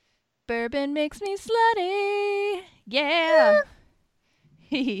bourbon makes me slutty. Yeah.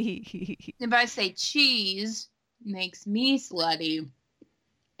 If I say cheese makes me slutty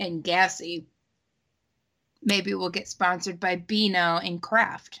and gassy, maybe we'll get sponsored by Beano and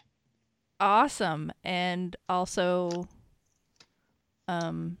Kraft. Awesome. And also,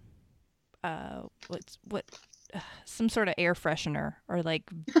 some sort of air freshener or like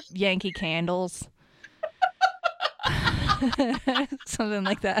Yankee candles. Something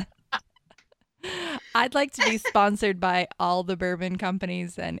like that. I'd like to be sponsored by all the bourbon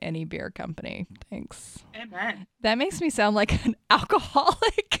companies and any beer company. Thanks. Amen. That makes me sound like an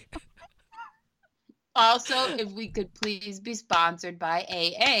alcoholic. Also, if we could please be sponsored by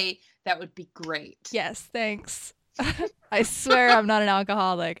AA, that would be great. Yes, thanks. I swear I'm not an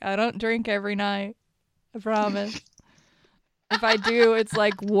alcoholic. I don't drink every night. I promise. If I do, it's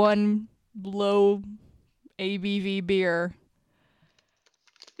like one low ABV beer.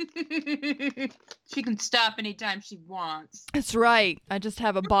 She can stop anytime she wants. That's right. I just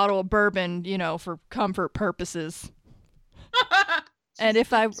have a bottle of bourbon, for comfort purposes. And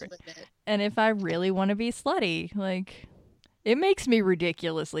if I really want to be slutty, like, it makes me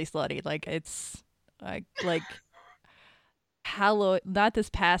ridiculously slutty. Like, it's like not this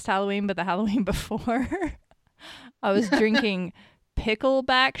past Halloween, but the Halloween before. I was drinking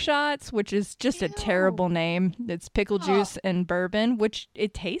pickleback shots, which is just a terrible name. It's pickle juice and bourbon, which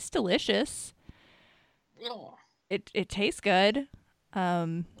it tastes delicious. It tastes good.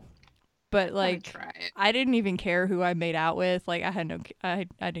 But like, I didn't even care who I made out with. Like, I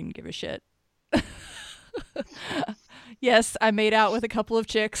didn't give a shit. Yes, I made out with a couple of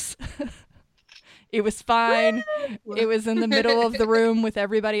chicks. It was fine. It was in the middle of the room with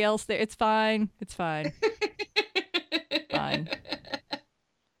everybody else there. It's fine. It's fine. Fine.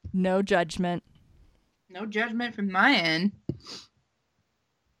 No judgment. No judgment from my end.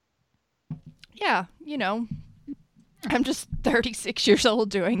 Yeah, I'm just 36 years old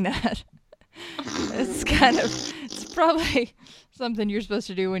doing that. It's probably something you're supposed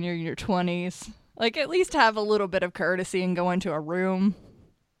to do when you're in your 20s. Like, at least have a little bit of courtesy and go into a room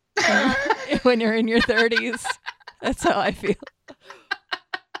when you're in your 30s. That's how I feel.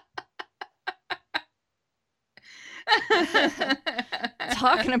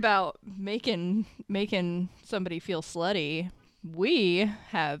 Talking about making somebody feel slutty, we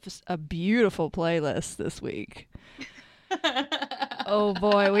have a beautiful playlist this week. Oh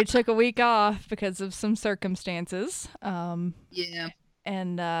boy, we took a week off because of some circumstances. Yeah.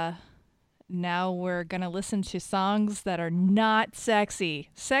 And now we're gonna listen to songs that are not sexy.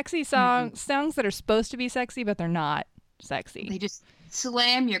 Sexy songs that are supposed to be sexy, but they're not sexy. They just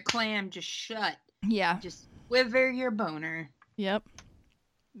slam your clam just shut. Yeah. Just quiver your boner. Yep.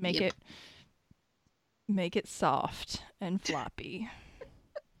 Make it soft and floppy.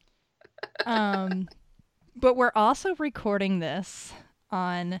 But we're also recording this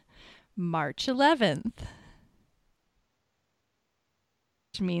on March 11th.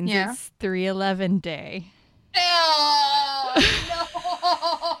 Which means it's 3/11 day. No!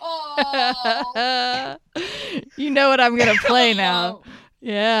 You know what I'm going to play now.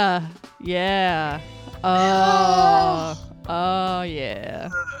 Yeah. Yeah. Oh, yeah.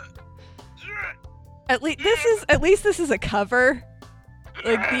 At least this is a cover.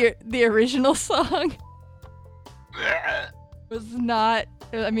 Like the original song was not.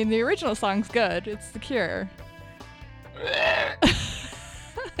 I mean, the original song's good. It's The Cure.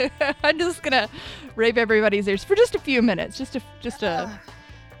 I'm just gonna rape everybody's ears for just a few minutes. Just a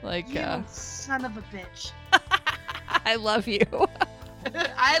like. You son of a bitch. I love you.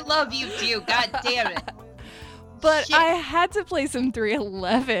 I love you too. God damn it. But Shit. I had to play some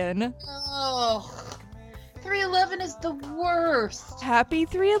 311. Oh. 311 is the worst. Happy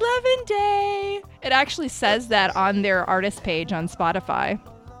 311 day. It actually says that on their artist page on Spotify.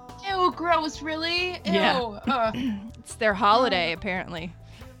 Ew, gross, really? Ew. Yeah. It's their holiday, apparently.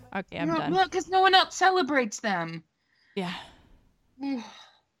 Okay, I'm done. Well, because no one else celebrates them. Yeah.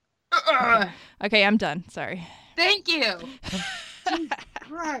 Okay, I'm done. Sorry. Thank you. Jesus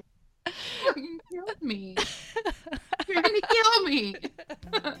Christ. You killed me. You're going to kill me.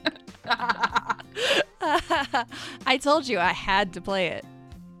 I told you I had to play it.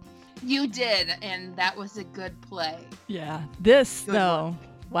 You did, and that was a good play. Yeah. This, Good though,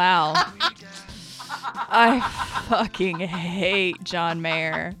 wow. I fucking hate John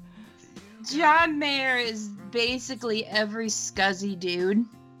Mayer. John Mayer is basically every scuzzy dude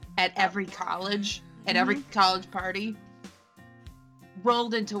at every college, at every college party,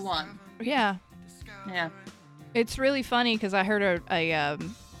 rolled into one. Yeah. Yeah. It's really funny because I heard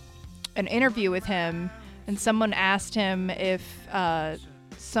an interview with him, and someone asked him if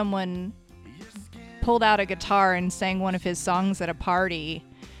someone pulled out a guitar and sang one of his songs at a party,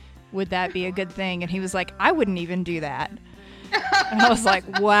 would that be a good thing? And he was like, I wouldn't even do that. And I was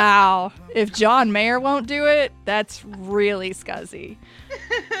like, wow, if John Mayer won't do it, that's really scuzzy.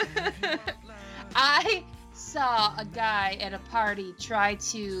 I saw a guy at a party try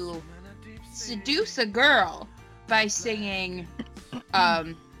to seduce a girl by singing,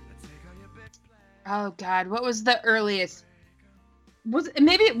 oh God, what was the earliest?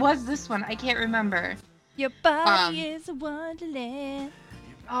 Maybe it was this one. I can't remember. Your body is a wonderland.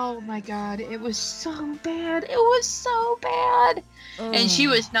 Oh my God, it was so bad. It was so bad. Ugh. And she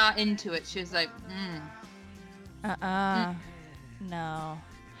was not into it. She was like, No.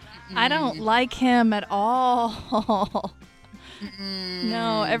 I don't like him at all.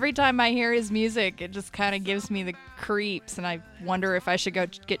 No, every time I hear his music, it just kind of gives me the creeps, and I wonder if I should go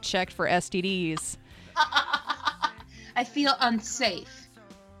get checked for STDs. I feel unsafe.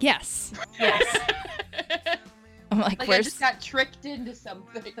 Yes. I'm like, I just got tricked into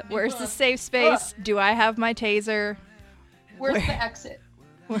something. Where's the safe space? Do I have my taser? Where's the exit?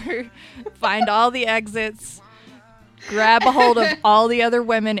 Find all the exits. Grab a hold of all the other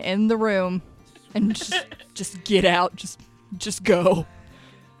women in the room, and just get out. Just go.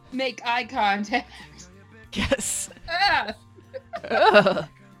 Make eye contact. Yes. I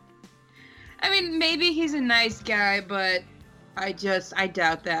mean, maybe he's a nice guy, but I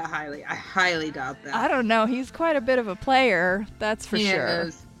doubt that highly. I highly doubt that. I don't know. He's quite a bit of a player, that's for sure.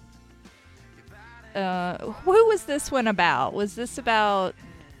 Who was this one about? Was this about,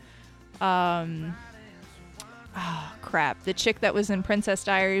 oh, crap. The chick that was in Princess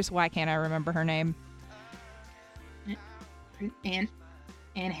Diaries? Why can't I remember her name? Anne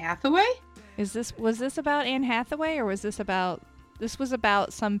Hathaway? Was this about Anne Hathaway, or was this about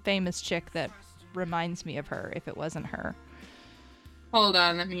some famous chick that reminds me of her, if it wasn't her? Hold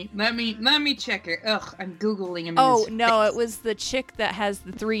on, let me check her. Ugh, I'm Googling him. Oh, no, it was the chick that has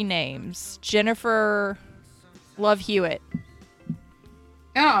the 3 names. Jennifer Love Hewitt.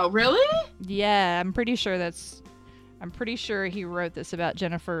 Oh, really? Yeah, I'm pretty sure he wrote this about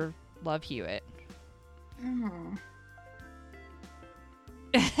Jennifer Love Hewitt. Oh.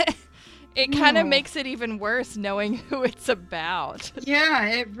 It kind of makes it even worse knowing who it's about. Yeah,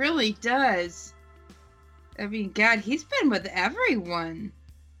 it really does. I mean, God, he's been with everyone.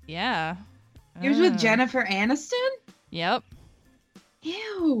 Yeah. He was with Jennifer Aniston? Yep.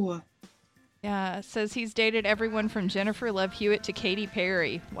 Ew. Yeah, it says he's dated everyone from Jennifer Love Hewitt to Katy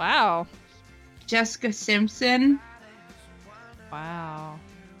Perry. Wow. Jessica Simpson. Wow.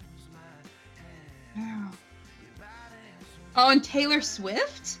 Oh, and Taylor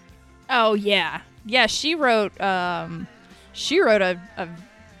Swift? Oh, yeah. Yeah, she wrote a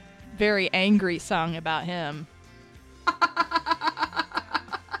very angry song about him.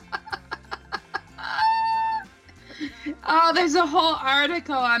 Oh, there's a whole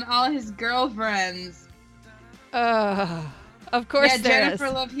article on all his girlfriends. Of course there Jennifer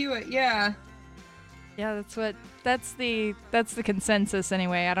is. Love Hewitt, yeah. Yeah, that's the consensus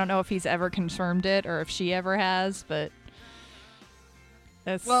anyway. I don't know if he's ever confirmed it or if she ever has, but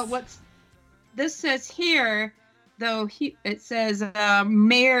that's... Well, this says here, though, it says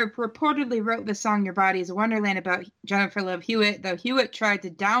Mayer reportedly wrote the song "Your Body Is a Wonderland" about Jennifer Love Hewitt, though Hewitt tried to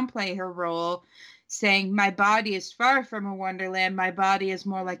downplay her role, saying, "My body is far from a wonderland. My body is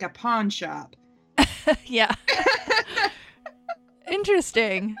more like a pawn shop." Yeah.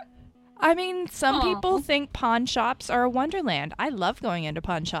 Interesting. I mean, some people think pawn shops are a wonderland. I love going into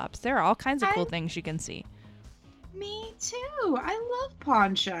pawn shops. There are all kinds of cool things you can see. Me too. I love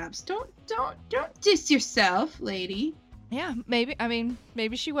pawn shops. Don't diss yourself, lady. Yeah, maybe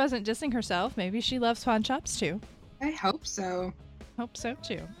she wasn't dissing herself. Maybe she loves pawn shops too. I hope so. Hope so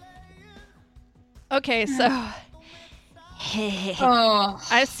too. Okay, so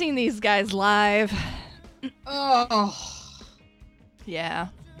I've seen these guys live. Yeah.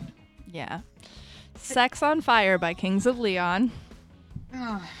 Sex on Fire by Kings of Leon.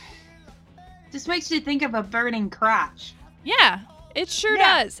 Just makes you think of a burning crotch. Yeah, it sure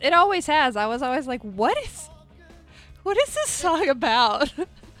does. It always has. I was always like, what is this song about?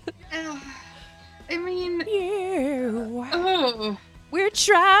 I mean... Yeah. We're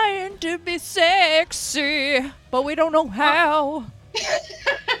trying to be sexy, but we don't know how.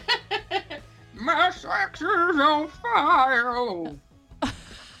 My sex is on fire.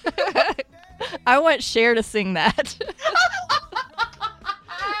 I want Cher to sing that.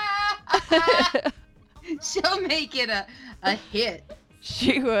 She'll make it a hit.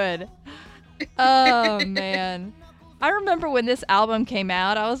 She would. Oh, man. I remember when this album came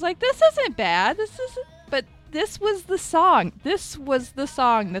out, I was like, this isn't bad. But this was the song. This was the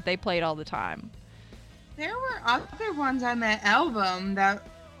song that they played all the time. There were other ones on that album that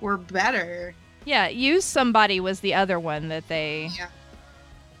were better. Yeah, Use Somebody was the other one that they... Yeah.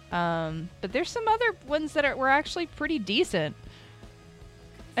 But there's some other ones that were actually pretty decent.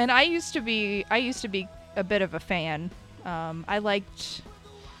 And I used to be a bit of a fan. I liked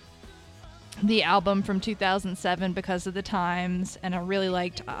the album from 2007 because of the times, and I really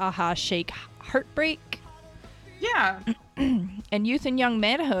liked Aha Shake Heartbreak. Yeah. And Youth and Young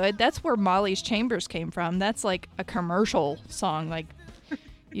Manhood, that's where Molly's Chambers came from. That's like a commercial song. Like,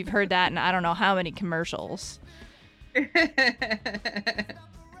 you've heard that in I don't know how many commercials.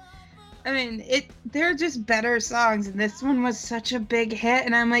 I mean, they're just better songs, and this one was such a big hit,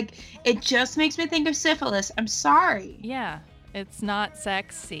 and I'm like, it just makes me think of Syphilis. I'm sorry. Yeah, it's not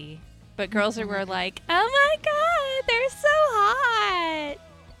sexy. But girls were like, oh my god, they're so hot.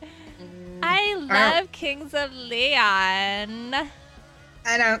 I love Kings of Leon.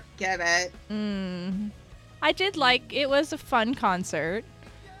 I don't get it. I did like, it was a fun concert.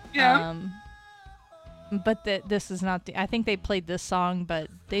 Yeah. But this is not I think they played this song, but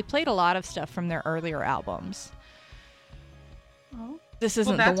they played a lot of stuff from their earlier albums. Oh. This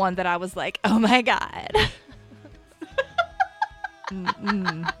isn't the one that I was like, oh my god.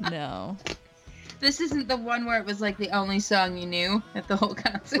 No. This isn't the one where it was like the only song you knew at the whole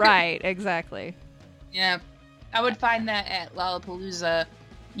concert. Right, exactly. Yeah. I would find that at Lollapalooza,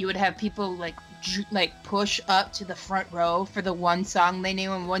 you would have people like push up to the front row for the one song they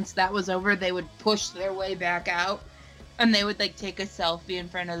knew, and once that was over, they would push their way back out, and they would like take a selfie in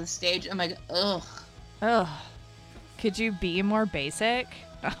front of the stage. I'm like, ugh. Ugh. Could you be more basic?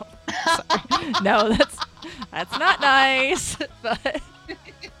 Oh, sorry. No, that's not nice. But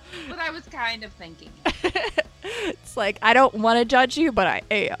I was kind of thinking. It's like, I don't want to judge you, but I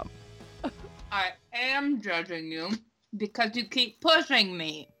am. I am judging you because you keep pushing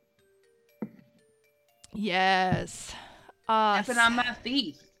me. Yes. Stepping on my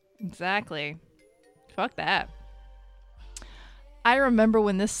feet. Exactly. Fuck that. I remember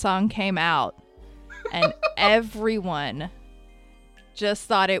when this song came out and everyone just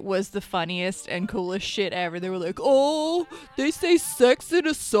thought it was the funniest and coolest shit ever. They were like, oh, they say sex in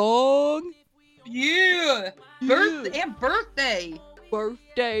a song? Yeah. And birthday.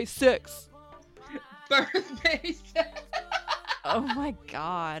 Birthday sex. Birthday sex. Oh my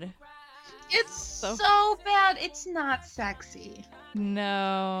god. It's so bad. It's not sexy.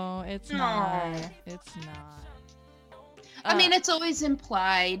 No, it's not. It's not. I mean, it's always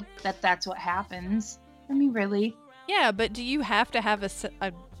implied that that's what happens. I mean, really? Yeah, but do you have to have a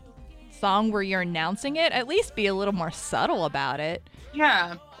song where you're announcing it? At least be a little more subtle about it.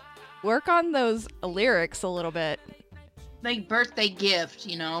 Yeah. Work on those lyrics a little bit. Like birthday gift,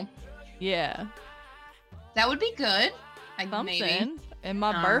 you know? Yeah. That would be good. Something. Maybe. In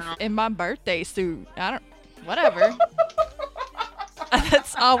my birthday suit. Whatever.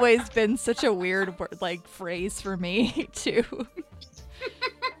 That's always been such a weird phrase for me too.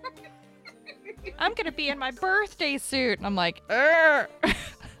 I'm gonna be in my birthday suit, and I'm like,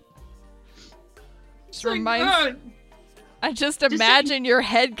 just reminds. I just imagine your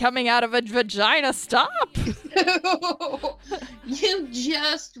head coming out of a vagina. Stop. You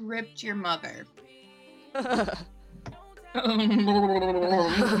just ripped your mother.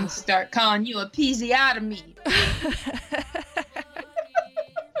 Start calling you a episiotomy.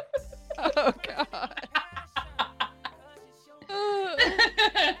 Oh god.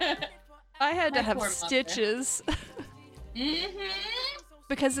 I had to have stitches.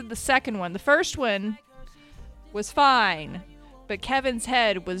 Because of the second one. The first one was fine, but Kevin's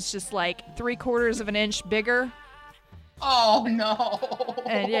head was just like 3/4 of an inch bigger. Oh no.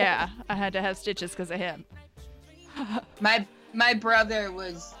 And yeah, I had to have stitches because of him. My brother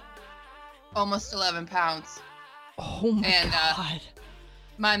was almost 11 pounds. Oh my god.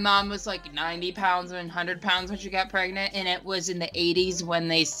 My mom was like 90 pounds and 100 pounds when she got pregnant, and it was in the 80s when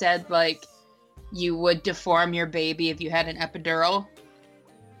they said like you would deform your baby if you had an epidural.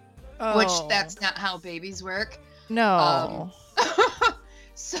 Oh. Which that's not how babies work. No.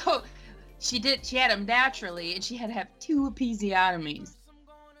 So she had them naturally, and she had to have 2 episiotomies.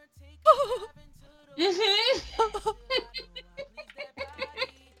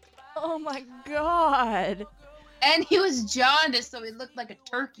 Oh my god. And he was jaundiced, so he looked like a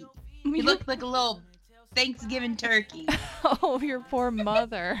turkey. He looked like a little Thanksgiving turkey. Oh, your poor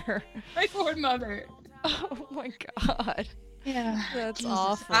mother. My poor mother. Oh my god. Yeah. That's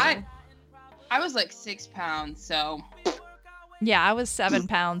awful. I was like 6 pounds, so. Yeah, I was 7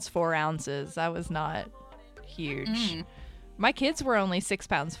 pounds 4 ounces. I was not huge. My kids were only 6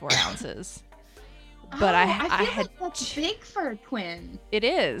 pounds 4 ounces. But I feel had like that's big for a twin. It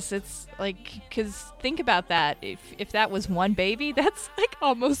is. It's like, because think about that. If that was one baby, that's like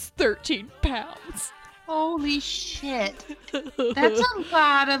almost 13 pounds. Holy shit. That's a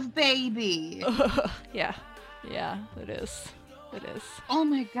lot of baby. Yeah, it is. It is. Oh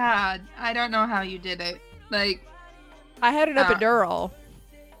my god. I don't know how you did it. Like, I had an epidural.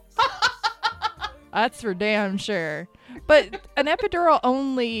 That's for damn sure. But an epidural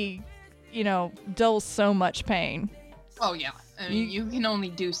only, dulls so much pain. Oh yeah. I mean, you can only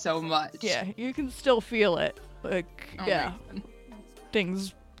do so much. Yeah, you can still feel it. Like, yeah.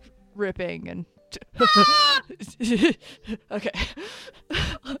 Things ripping and... Okay.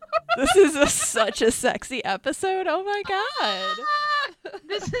 This is such a sexy episode. Oh my god.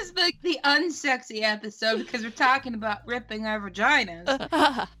 This is the unsexy episode because we're talking about ripping our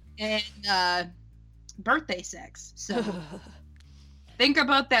vaginas and birthday sex. So think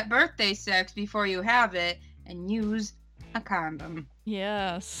about that birthday sex before you have it and use a condom.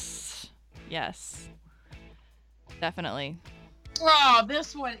 Yes. Definitely. Oh,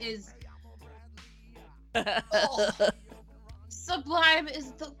 this one is Sublime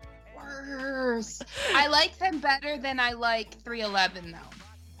is the worst. I like them better than I like 311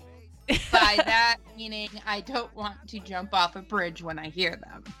 though. By that meaning I don't want to jump off a bridge when I hear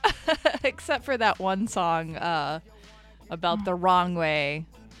them. Except for that one song about the wrong way.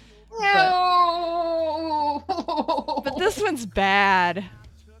 No. But this one's bad.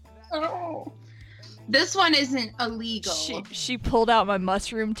 Oh. This one isn't illegal. She pulled out my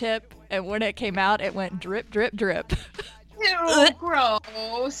mushroom tip, and when it came out, it went drip, drip, drip. Ew,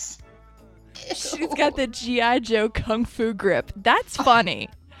 gross. Ew. She's got the G.I. Joe Kung Fu grip. That's funny,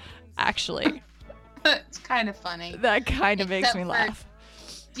 actually. It's kind of funny. That kind of makes me laugh.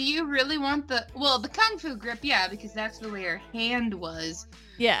 Do you really want the Kung Fu grip? Yeah, because that's the way her hand was.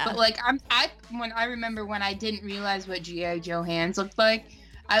 Yeah. But like I remember when I didn't realize what G.I. Joe hands looked like,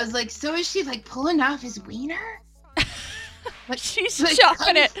 I was like, so is she like pulling off his wiener? But she's like,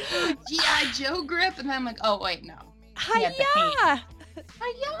 chopping it. G.I. Joe grip, and then I'm like, oh wait, no. Hiya!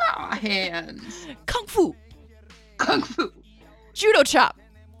 Hiya hands. Kung Fu. Judo chop.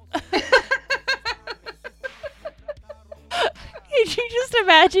 Could you just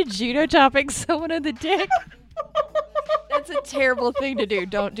imagine judo chopping someone in the dick? That's a terrible thing to do.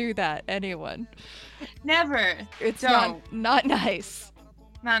 Don't do that, anyone. Never. It's not nice.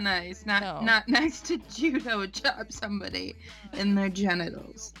 Not nice. Not nice to judo chop somebody in their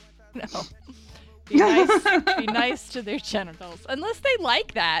genitals. No. Be nice to their genitals. Unless they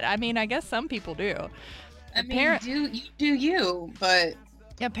like that. I mean, I guess some people do. I mean, do you, but...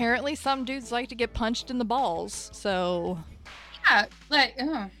 Apparently some dudes like to get punched in the balls, so... Yeah, like,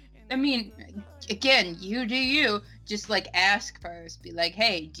 I mean, again, you do you. Just, like, ask first. Be like,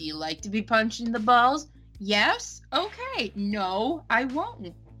 hey, do you like to be punched in the balls? Yes? Okay. No, I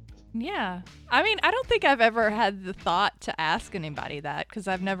won't. Yeah. I mean, I don't think I've ever had the thought to ask anybody that, because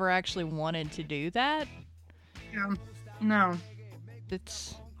I've never actually wanted to do that. Yeah. No.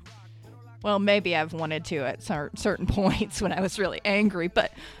 It's... Well, maybe I've wanted to at certain points when I was really angry,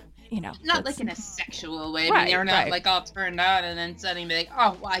 but, Not like in a sexual way. I mean, you're not, like, all turned on and then suddenly be like,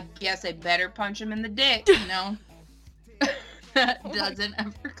 oh, well, I guess I better punch him in the dick, That doesn't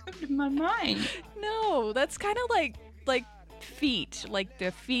ever come to my mind. No, that's kind of like feet, like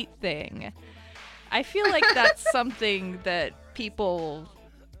the feet thing. I feel like that's something that people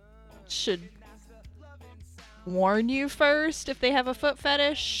should warn you first if they have a foot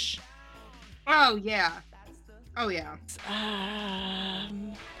fetish. Oh, yeah.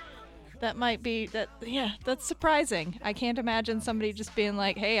 That might be that. Yeah, that's surprising. I can't imagine somebody just being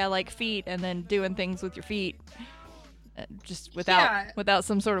like, "Hey, I like feet," and then doing things with your feet, just without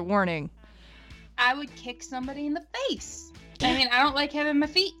some sort of warning. I would kick somebody in the face. I mean, I don't like having my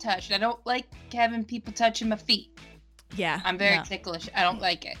feet touched. I don't like having people touching my feet. Yeah, I'm very ticklish. I don't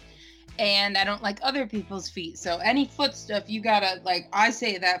like it. And I don't like other people's feet. So any foot stuff, you gotta, like, I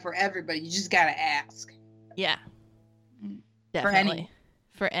say that for everybody. You just gotta ask. Yeah. Definitely.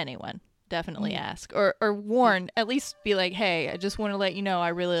 For anyone. Definitely ask. Or warn. At least be like, hey, I just want to let you know I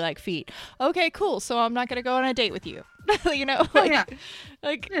really like feet. Okay, cool. So I'm not going to go on a date with you. I'm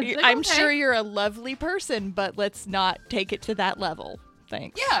sure you're a lovely person, but let's not take it to that level.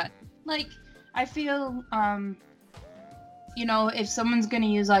 Thanks. Yeah. Like, I feel, if someone's going to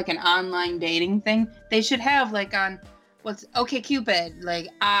use, like, an online dating thing, they should have, like, on OkCupid, like,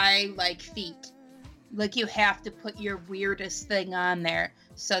 I like feet. Like, you have to put your weirdest thing on there.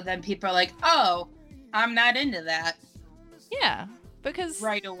 So then people are like, oh, I'm not into that. Yeah, because...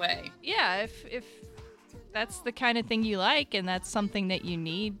 Right away. Yeah, if that's the kind of thing you like and that's something that you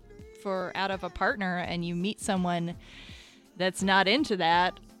need out of a partner and you meet someone that's not into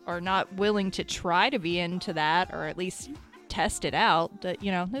that or not willing to try to be into that or at least test it out, that,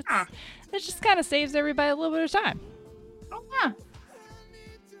 you know, it just kind of saves everybody a little bit of time. Oh, yeah.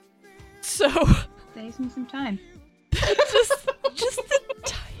 So saves me some time. just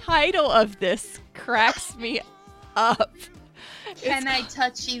the title of this cracks me up. Can I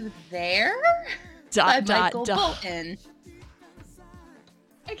touch you there? By By Michael Bolton.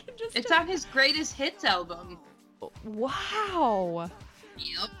 I can just. It's on his greatest hits album. Wow.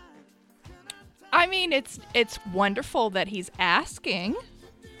 Yep. I mean, it's wonderful that he's asking.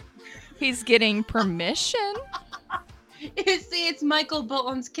 He's getting permission. See, it's Michael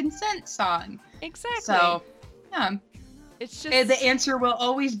Bolton's consent song. Exactly. So, yeah. It's just The answer will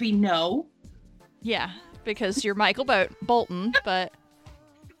always be no. Yeah, because you're Michael Bolton, but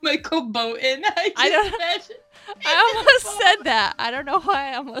Michael Bolton. I almost said that. I don't know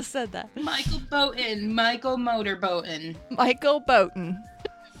why I almost said that. Michael Bolton. Michael Motor Bolton. Michael Bolton.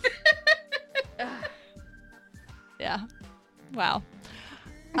 Yeah. Wow.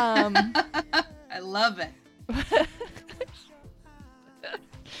 I love it.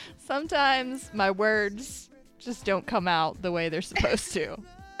 Sometimes my words just don't come out the way they're supposed to.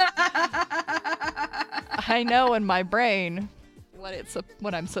 I know in my brain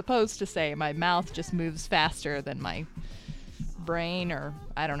what I'm supposed to say. My mouth just moves faster than my brain, or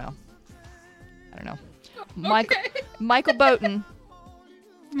I don't know. Michael Bolton.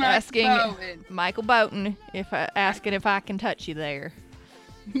 Michael Bolton asking if I can touch you there.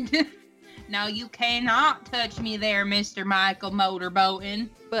 No, you cannot touch me there, Mr. Michael Motor Bolton.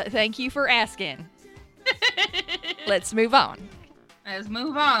 But thank you for asking. Let's move on. Let's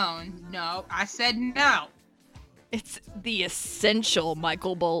move on. No, I said no. It's the essential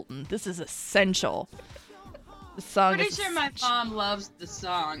Michael Bolton. This is essential. The song Pretty is sure my mom loves the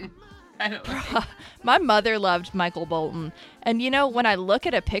song. I don't know. My mother loved Michael Bolton. And you know, when I look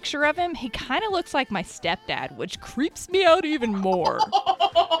at a picture of him, he kind of looks like my stepdad, which creeps me out even more.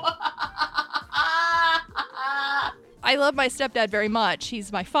 I love my stepdad very much.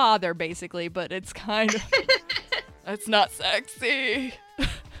 He's my father, basically, but it's kind of... It's not sexy.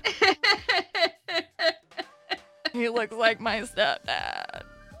 He looks like my stepdad.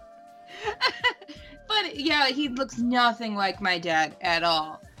 But yeah, he looks nothing like my dad at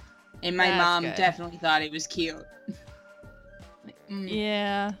all. And my mom definitely thought he was cute.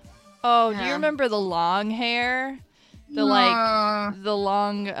 Yeah. Oh, yeah. Do you remember the long hair? The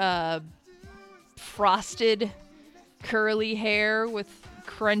long frosted curly hair with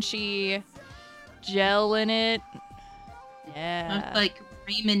crunchy gel in it. Yeah. Like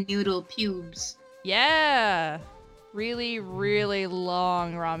ramen noodle pubes. Yeah. Really, really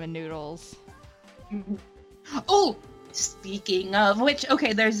long ramen noodles. Oh, speaking of which,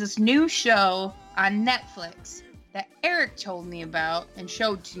 okay, there's this new show on Netflix that Eric told me about and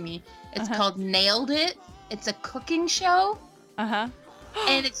showed to me. It's called Nailed It. It's a cooking show. And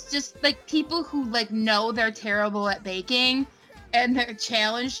it's just like people who like know they're terrible at baking and they're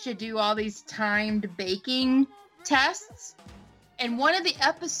challenged to do all these timed baking tests. And one of the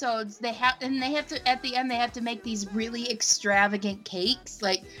episodes they have to at the end they have to make these really extravagant cakes,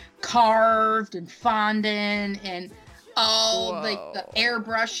 like carved and fondant and all like the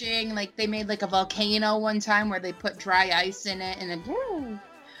airbrushing. Like they made like a volcano one time where they put dry ice in it and then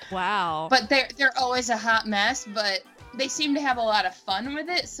wow. But they're always a hot mess, but they seem to have a lot of fun with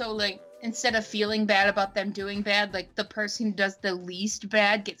it. So like instead of feeling bad about them doing bad, like the person who does the least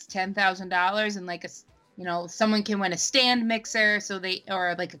bad gets $10,000 and like someone can win a stand mixer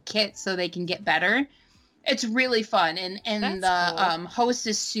or like a kit so they can get better. It's really fun, and the cool. Host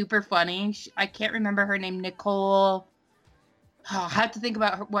is super funny. I can't remember her name, Nicole. Oh, I have to think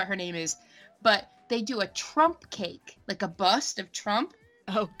about what her name is, but they do a Trump cake, like a bust of Trump.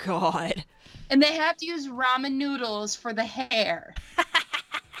 Oh God! And they have to use ramen noodles for the hair.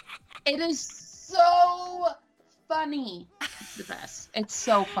 It is so funny. It's the best. It's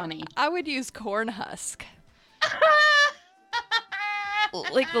so funny. I would use corn husk.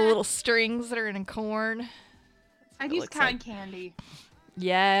 Like the little strings that are in corn. I'd use cotton candy.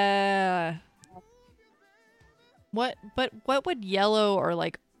 Yeah. What would yellow or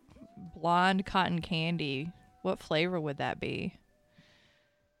like blonde cotton candy, what flavor would that be?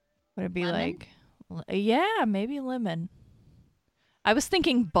 Would it be lemon? Yeah, maybe lemon. I was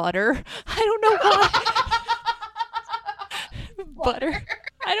thinking butter. I don't know why. Butter.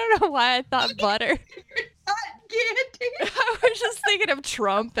 I don't know why I thought butter. Candy. I was just thinking of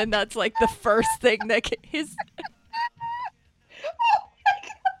Trump, and that's like the first thing that is.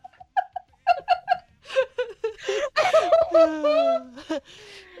 Oh my God.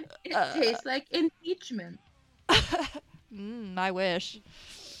 It tastes like impeachment. I wish.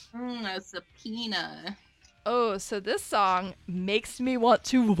 A subpoena. Oh, so this song makes me want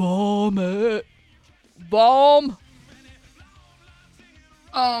to vomit. Vom.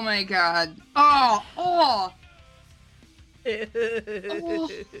 Oh my god. Oh.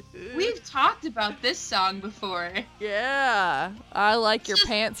 We've talked about this song before. Yeah. I like your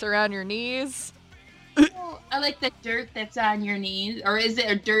pants around your knees. I like the dirt that's on your knees. Or is it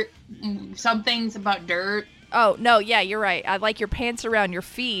a dirt? Something's about dirt. Oh, no, yeah, you're right. I like your pants around your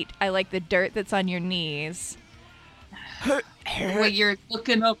feet. I like the dirt that's on your knees. When you're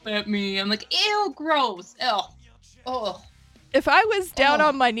looking up at me, I'm like, ew, gross. Ew. Oh. If I was down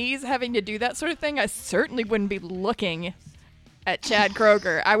on my knees having to do that sort of thing, I certainly wouldn't be looking at Chad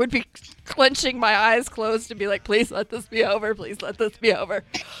Kroeger. I would be clenching my eyes closed to be like, please let this be over. Please let this be over.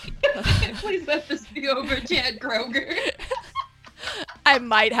 Please let this be over, Chad Kroeger. I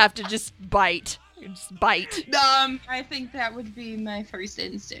might have to just bite. Just bite. I think that would be my first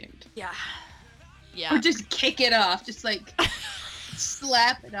instinct. Yeah. Yeah. Or just kick it off. Just like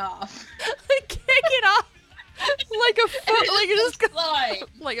slap it off. Kick it off. Like a foot, like just slide.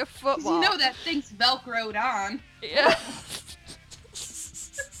 Like a football. You know that thing's velcroed on. Yeah.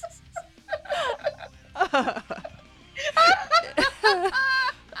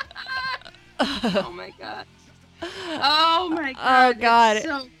 Oh my god. Oh my god. Oh god. It's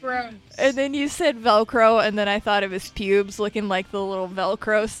so gross. And then you said Velcro, and then I thought of his pubes looking like the little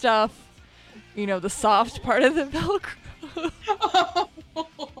Velcro stuff. You know, the soft part of the Velcro. Oh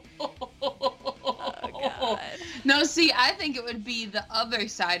god. No, see, I think it would be the other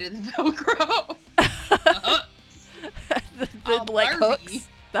side of the Velcro. the like hooks.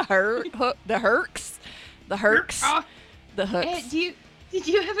 The hooks. The hooks. Hey, did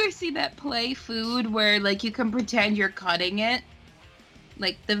you ever see that play Food where like you can pretend you're cutting it?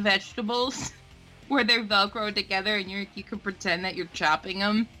 Like the vegetables where they're velcroed together and you can pretend that you're chopping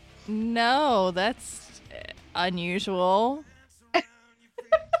them? No, that's unusual.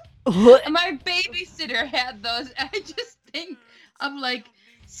 My babysitter had those. I just think of like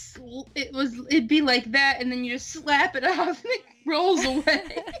it'd be like that and then you just slap it off and it rolls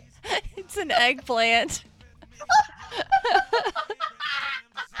away. It's an eggplant.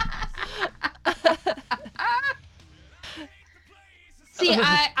 See,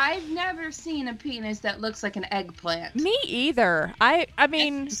 I've never seen a penis that looks like an eggplant. Me either. I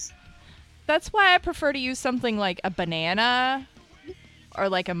mean, that's why I prefer to use something like a banana or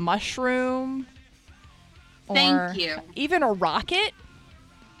like a mushroom. Or Thank you. Even a rocket.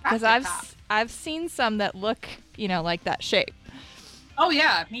 Because I've seen some that look, you know, like that shape. Oh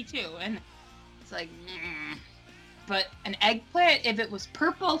yeah, me too. And it's like, but an eggplant, if it was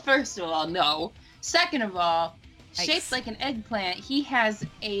purple, first of all, no. Second of all, shaped like an eggplant, he has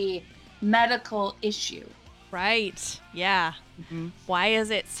a medical issue. Right. Yeah. Mm-hmm. Why is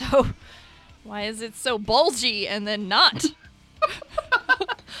it so bulgy and then not?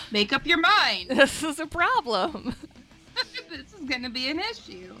 Make up your mind. This is a problem. This is going to be an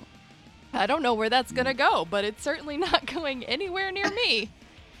issue. I don't know where that's going to go, but it's certainly not going anywhere near me.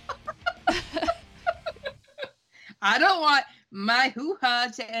 I don't want my hoo-ha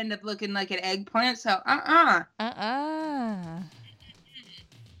to end up looking like an eggplant, so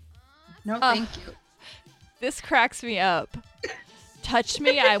No, thank you. This cracks me up. Touch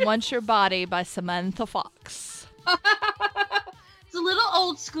Me, I Want Your Body by Samantha Fox. It's a little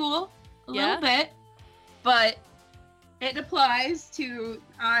old school, a little bit, but it applies to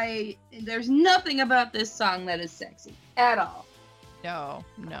there's nothing about this song that is sexy at all. No.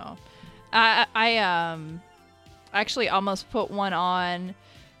 I actually almost put one on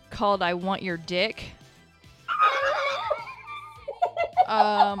called I Want Your Dick.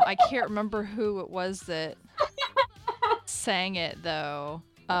 I can't remember who it was that sang it though.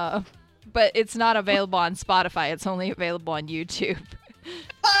 But it's not available on Spotify. It's only available on YouTube.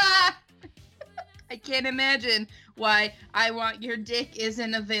 I can't imagine why I Want Your Dick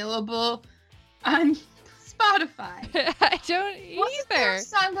isn't available on Spotify. I don't either. Wasn't there a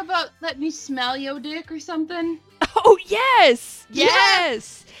song about Let Me Smell Your Dick or something? Oh, yes!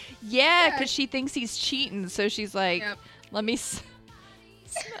 Yes! Yeah, because she thinks he's cheating, so she's like, let me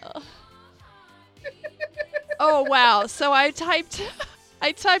smell. Oh, wow. So I typed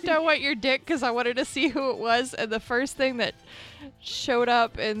I Want Your Dick because I wanted to see who it was, and the first thing that showed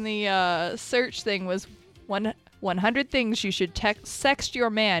up in the search thing was 100 things you should sext your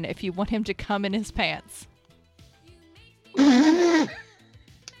man if you want him to come in his pants.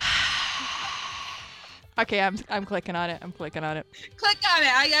 Okay, I'm clicking on it. Click on it.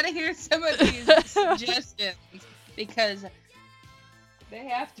 I gotta hear some of these suggestions because They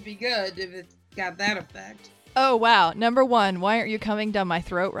have to be good if it's got that effect. Oh, wow. Number 1, why aren't you coming down my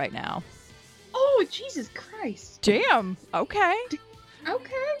throat right now? Oh, Jesus Christ. Damn. Okay.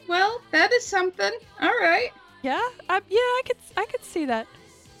 Okay, well, that is something. All right. Yeah, I could see that.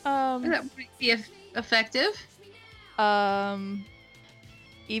 That would be effective.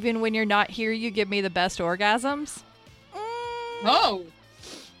 Even when you're not here, you give me the best orgasms. Oh.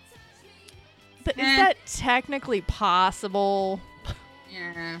 But is that technically possible?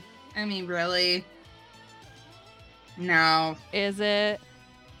 Yeah. I mean, really? No. Is it?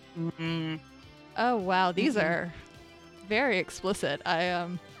 Mm-mm. Oh wow, these are very explicit.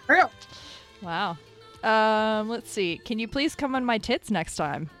 Real. Wow. Let's see. Can you please come on my tits next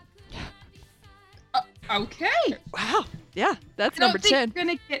time? Okay. Wow. Yeah, that's I don't number think 10. you're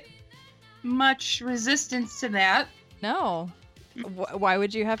gonna get much resistance to that. No. Why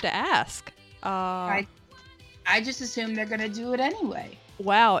would you have to ask? I just assume they're gonna do it anyway.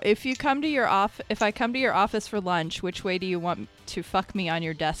 Wow. If I come to your office for lunch, which way do you want to fuck me on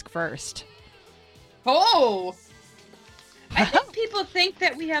your desk first? Oh. I think people think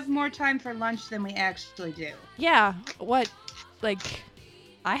that we have more time for lunch than we actually do. Yeah. What? Like,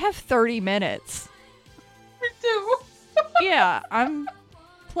 I have 30 minutes. We do. Yeah.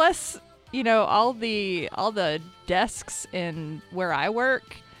 Plus, all the desks in where I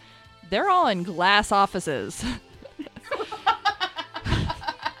work, they're all in glass offices.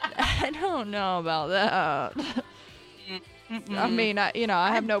 I don't know about that. I mean,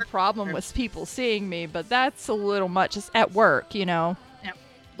 I have no problem with people seeing me, but that's a little much. It's at work, Yep.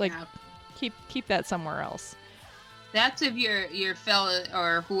 Like, yeah. Keep that somewhere else. That's if your fella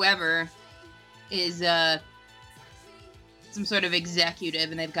or whoever is some sort of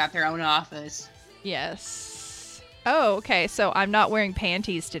executive and they've got their own office. Yes. Oh, okay. So I'm not wearing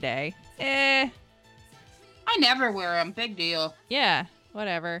panties today. I never wear them. Big deal. Yeah.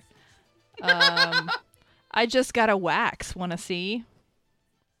 Whatever. I just got a wax. Want to see?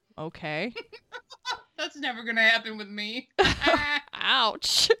 Okay. That's never gonna happen with me.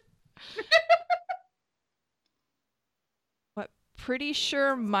 Ouch. What? Pretty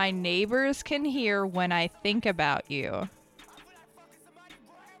sure my neighbors can hear when I think about you.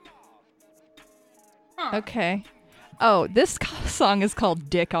 Huh. Okay. Oh, this song is called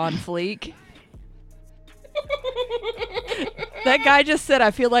Dick on Fleek. That guy just said,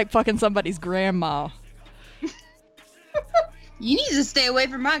 I feel like fucking somebody's grandma. You need to stay away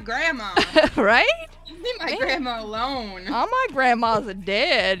from my grandma. Right? Leave my grandma alone. All my grandmas are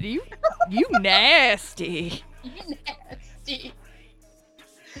dead. You nasty. You nasty.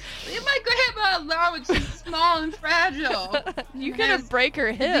 Leave my grandma alone. She's small and fragile. You're gonna break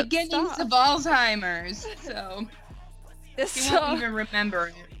her hips. The beginnings of Alzheimer's. So she won't even remember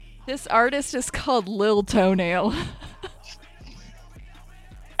it. This artist is called Lil Toenail.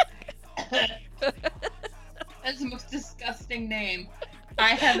 That's the most disgusting name I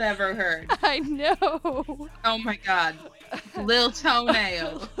have ever heard. I know. Oh my god. Lil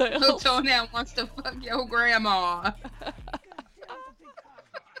Toenail. Lil Toenail wants to fuck your grandma.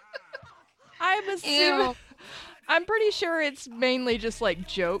 I'm pretty sure it's mainly just like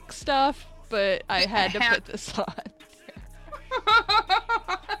joke stuff, but I had to put this on.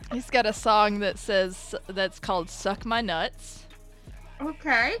 He's got a song that's called Suck My Nuts.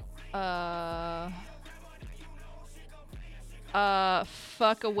 Okay.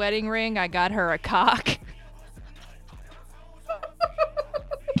 Fuck a wedding ring, I got her a cock.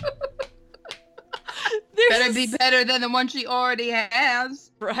 Better be better than the one she already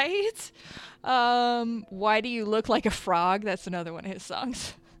has. Right? Why do you look like a frog? That's another one of his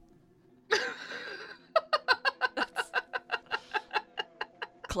songs.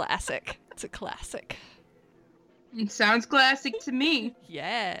 Classic. It's a classic. It sounds classic to me.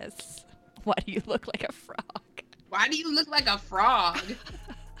 Yes. Why do you look like a frog? Why do you look like a frog?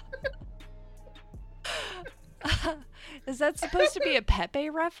 Is that supposed to be a Pepe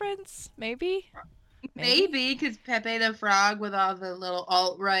reference? Maybe, because Pepe the Frog with all the little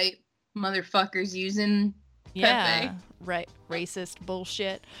alt-right motherfuckers using Pepe. Right. Racist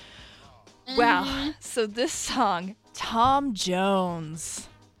bullshit. Mm-hmm. Wow. So this song, Tom Jones.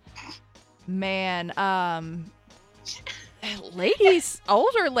 Man,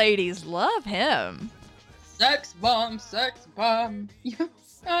 older ladies love him. Sex bomb. Yes,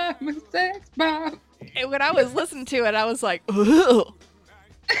 I'm a sex bomb. And when I was listening to it, I was like, ugh.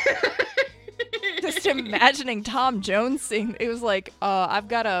 Just imagining Tom Jones sing. It was like, I've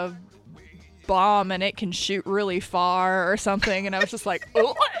got a bomb and it can shoot really far or something. And I was just like,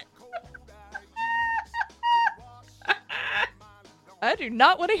 oh. I do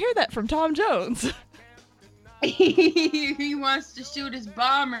not want to hear that from Tom Jones. He wants to shoot his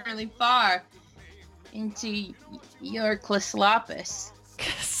bomb really far into your Closlopus.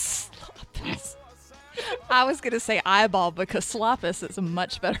 Closlopus. I was going to say eyeball, but Closlopus is a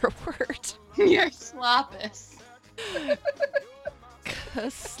much better word. Your Sloppus.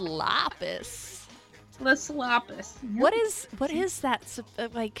 Closlopus. Closlopus. Yep. What is that?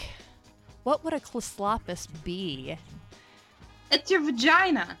 Like, what would a Closlopus be? It's your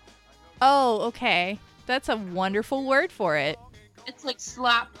vagina. Oh, okay. That's a wonderful word for it. It's like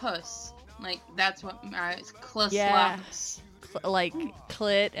slop puss. Like, that's what it's Closlopus. Yeah. Like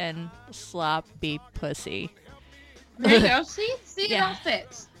clit and sloppy pussy. There you go. See, Yeah. It all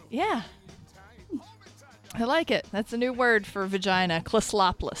fits. Yeah. I like it. That's a new word for vagina.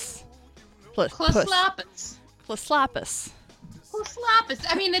 Closlopus. Closlopus. Closlopus. Closlopus.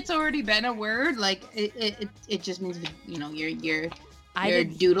 I mean, it's already been a word. Like, it just means, your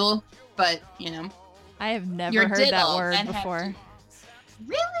doodle. But, I have never your heard that diddle word and before.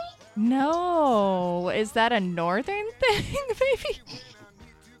 Really? No. Is that a northern thing, maybe?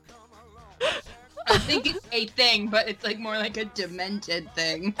 I think it's a thing, but it's like more like a demented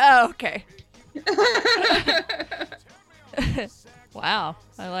thing. Oh, okay. Wow,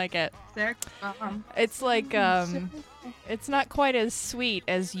 I like it. It's like it's not quite as sweet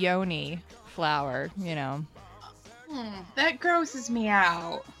as yoni flour, That grosses me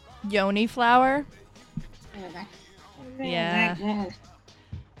out. Yoni flour? Yeah.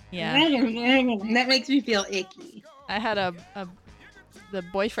 Yeah. That makes me feel icky. I had the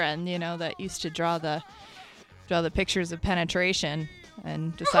boyfriend, that used to draw the pictures of penetration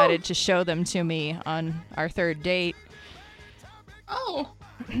and decided to show them to me on our third date. Oh.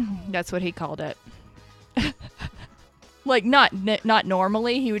 That's what he called it. Like not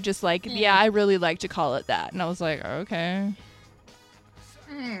normally. He would just like, yeah, I really like to call it that. And I was like, okay.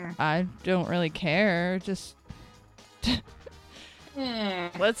 I don't really care. Just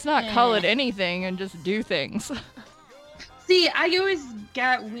let's not call it anything and just do things. See, I always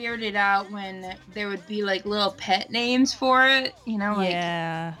got weirded out when there would be like little pet names for it, like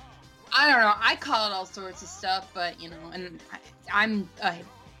yeah. I don't know. I call it all sorts of stuff, but and I'm a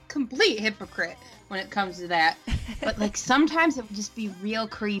complete hypocrite when it comes to that. But like sometimes it would just be real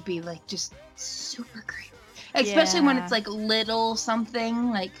creepy, like just super creepy. Especially when it's like little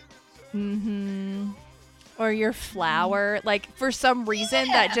something like or your flower, like for some reason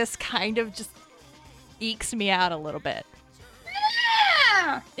that just kind of just ekes me out a little bit.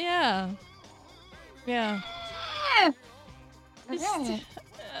 Yeah. I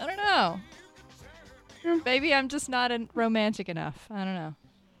don't know. Maybe I'm just not romantic enough. I don't know.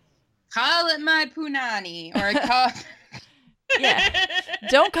 Call it my punani, or call. Yeah.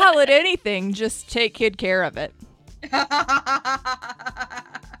 Don't call it anything. Just take good care of it.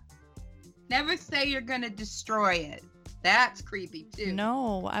 Never say you're gonna destroy it. That's creepy too.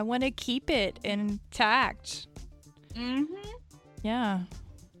 No, I want to keep it intact. Yeah.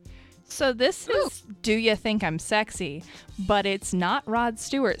 So this is Do You Think I'm Sexy? But it's not Rod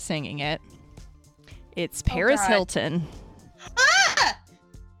Stewart singing it. It's Paris Hilton. Ah!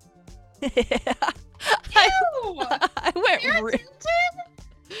 I went Paris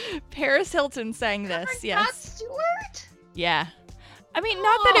Hilton? Paris Hilton sang this. Yes. Rod Stewart? Yeah. I mean,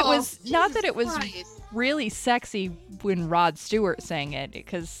 not that it was really sexy when Rod Stewart sang it,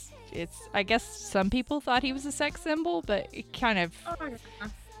 because I guess some people thought he was a sex symbol, but it kind of.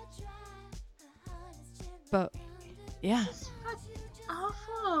 But yeah. That's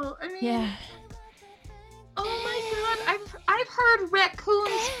awful. I mean. Yeah. Oh my god! I've heard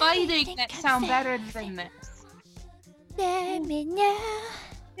raccoons fighting that sound better than this. Let me know.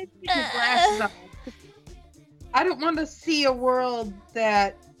 Take your glasses off. I don't want to see a world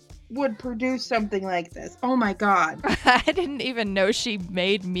that would produce something like this. Oh my god. I didn't even know she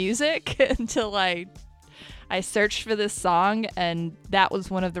made music until I searched for this song, and that was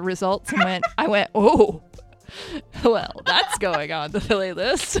one of the results. And I went, oh, well, that's going on the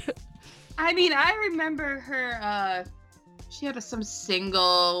playlist. I mean, I remember her, she had some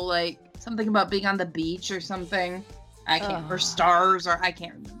single, like, something about being on the beach or something. I can't, or stars, or I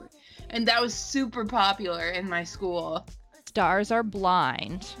can't remember. And that was super popular in my school. Stars Are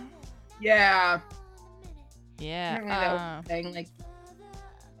Blind. Yeah. Yeah. Thing. Like,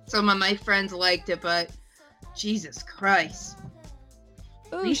 some of my friends liked it, but Jesus Christ.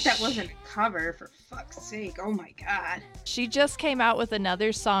 At least that wasn't a cover, for fuck's sake. Oh my god. She just came out with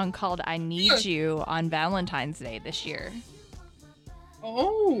another song called I Need You on Valentine's Day this year.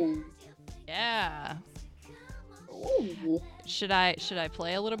 Oh. Yeah. Oh. Should I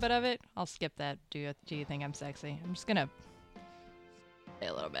play a little bit of it? I'll skip that. Do you think I'm sexy? I'm just gonna play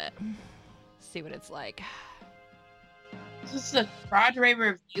a little bit. See what it's like. Is this a Broadway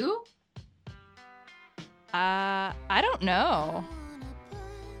review? I don't know.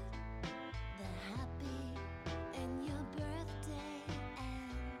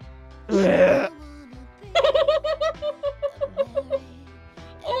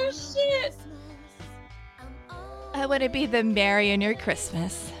 Oh shit! I want to be the Merry on your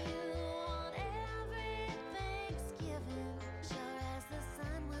Christmas.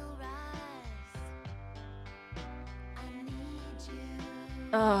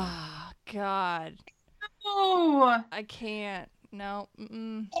 Oh, God. Oh! I can't. No.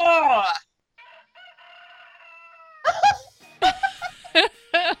 Mm-mm. Oh!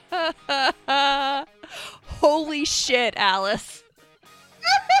 Holy shit, Alice.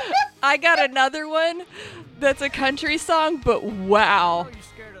 I got another one that's a country song, but wow. Are you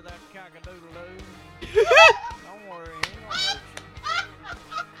scared of that cock-a-doodle-doo? Don't worry, he ain't gonna hurt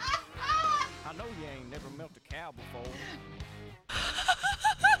you. I know you ain't never milked a cow before.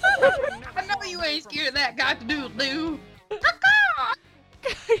 I know you ain't scared of that cock-a-doodle-doo.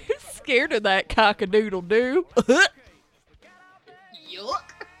 You're scared of that cock-a-doodle-doo. Yuck.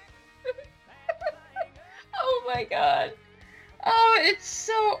 Oh my god. Oh, it's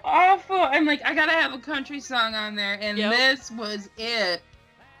so awful. I'm like, I gotta have a country song on there, and Yep. this was it.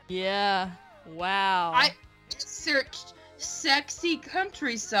 Yeah. Wow. I searched sexy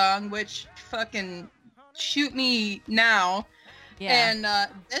country song, which fucking shoot me now. yeah. And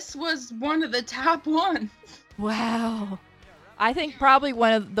this was one of the top ones. Wow. I think probably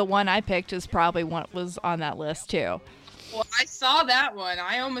one I picked is probably what was on that list too. Well, I saw that one.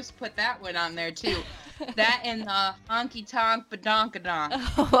 I almost put that one on there too. That and Honky Tonk Badonkadonk.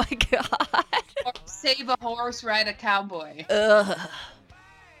 Oh my god. Or Save a Horse, Ride a Cowboy. Ugh.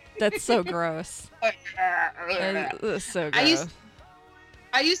 That's so gross. That's so gross.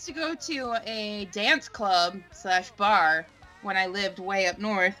 I used to go to a dance club / bar when I lived way up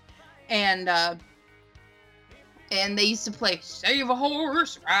north, and they used to play Save a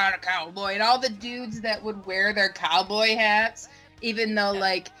Horse, Ride a Cowboy, and all the dudes that would wear their cowboy hats, even though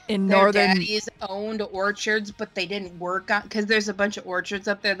like In their northern daddies owned orchards, but they didn't work on, because there's a bunch of orchards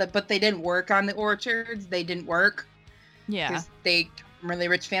up there, but they didn't work on the orchards. They didn't work Yeah. because they from really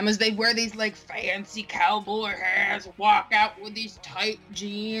rich families. They wear these like fancy cowboy hats, walk out with these tight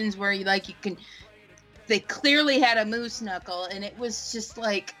jeans where you can. They clearly had a moose knuckle, and it was just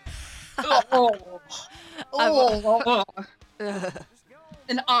like, oh.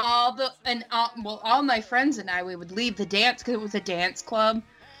 And all my friends and I, we would leave the dance, because it was a dance club,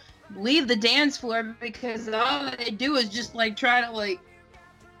 leave the dance floor, because all they do is just like try to like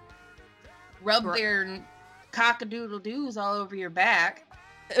rub their cock-a-doodle-doos all over your back.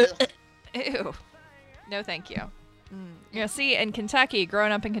 Ew. No, thank you. You know, see, in Kentucky,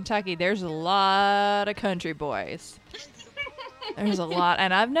 growing up in Kentucky, there's a lot of country boys. There's a lot,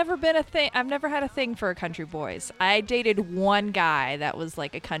 and I've never had a thing for country boys. I dated one guy that was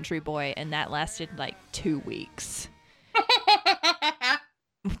like a country boy, and that lasted like 2 weeks.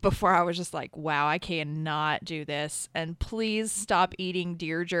 Before I was just like, wow, I cannot do this. And please stop eating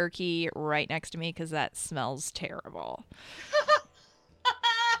deer jerky right next to me, because that smells terrible.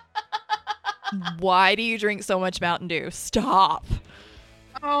 Why do you drink so much Mountain Dew? Stop.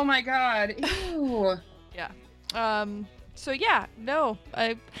 Oh my god. Ew. Yeah. So yeah, no.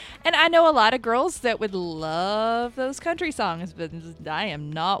 I know a lot of girls that would love those country songs, but I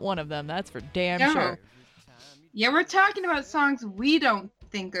am not one of them. That's for damn No. sure. Yeah, we're talking about songs we don't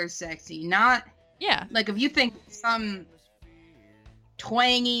think are sexy, not Yeah. like if you think some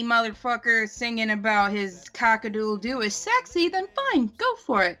twangy motherfucker singing about his cock-a-doodle-doo is sexy, then fine, go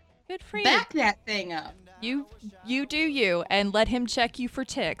for it. Good for you. Back that thing up. You do you, and let him check you for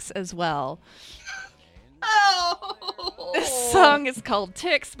ticks as well. Oh! This song is called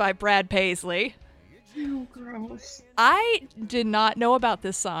Ticks by Brad Paisley. Oh, gross. I did not know about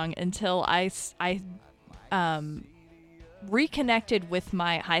this song until I reconnected with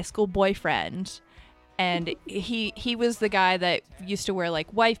my high school boyfriend, and he was the guy that used to wear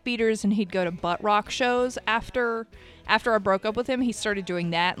like wife beaters, and he'd go to butt rock shows after I broke up with him. He started doing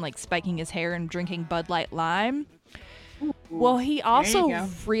that and like spiking his hair and drinking Bud Light Lime. Well, he also go.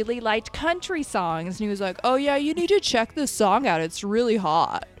 really liked country songs, and he was like, oh yeah, you need to check this song out, it's really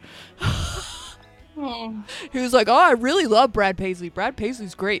hot. Oh. He was like, oh, I really love Brad Paisley. Brad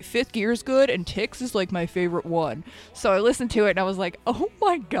Paisley's great. Fifth Gear's good, and Ticks is like my favorite one. So I listened to it, and I was like, oh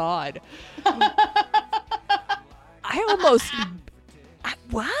my god. I almost...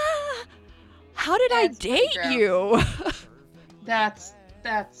 What? How did I That's date gross. you? That's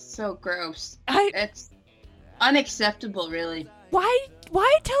so gross. I It's unacceptable, really. why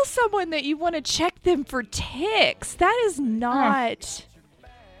tell someone that you want to check them for ticks. That is not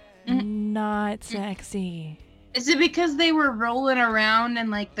sexy. Is it because they were rolling around in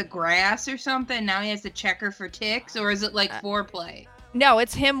like the grass or something? Now he has to check her for ticks, or is it like foreplay? No,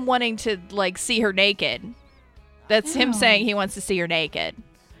 it's him wanting to like see her naked. That's him saying he wants to see her naked.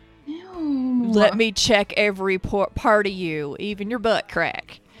 Ew. Let me check every part of you, even your butt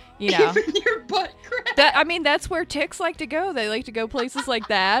crack. You know, Even your butt crack. that's where ticks like to go. They like to go places like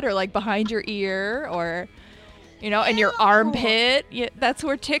that, or like behind your ear, or and your armpit. Yeah, that's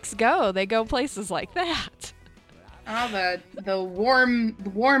where ticks go. They go places like that. Oh, the warm,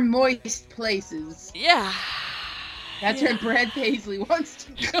 moist places. Yeah. That's where Brad Paisley wants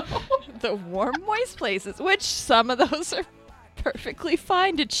to go. The warm, moist places, which some of those are perfectly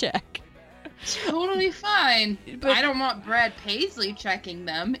fine to check. Totally fine. But I don't want Brad Paisley checking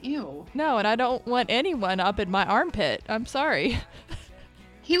them. Ew. No, and I don't want anyone up in my armpit. I'm sorry.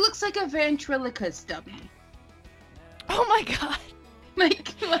 He looks like a ventriloquist dummy. Oh my god.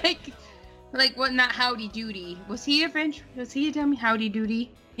 Like what? Not Howdy Doody. Was he a dummy? Howdy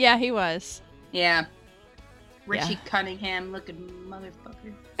Doody. Yeah, he was. Yeah. Richie Cunningham looking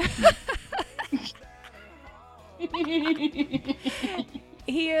motherfucker.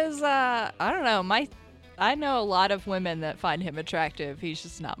 He is, I don't know, I know a lot of women that find him attractive. He's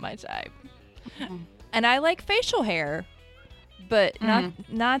just not my type. And I like facial hair, but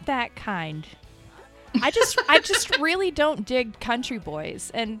not that kind. I just really don't dig country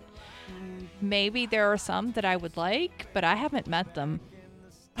boys, and maybe there are some that I would like, but I haven't met them.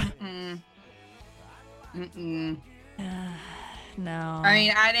 No. I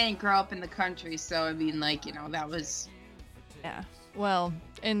mean, I didn't grow up in the country, so I mean, like, that was... Yeah. Well,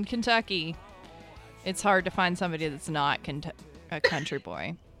 in Kentucky, it's hard to find somebody that's not a country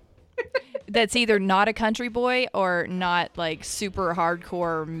boy. That's either not a country boy or not, like, super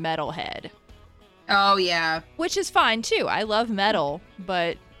hardcore metalhead. Oh, yeah. Which is fine, too. I love metal,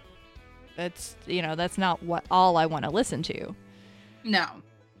 but that's not all I want to listen to. No.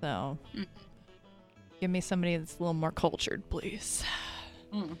 So... Give me somebody that's a little more cultured, please.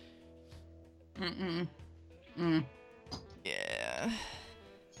 Yeah.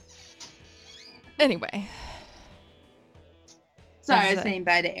 Anyway. Sorry, I was saying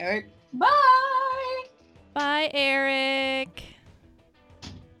bye to Eric. Bye! Bye, Eric.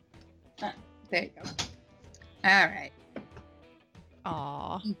 There you go. All right.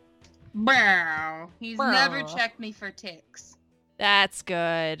 Aw. Wow. He's Wow. never checked me for ticks. That's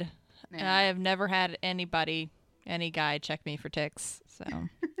good. No. I have never had any guy check me for ticks, so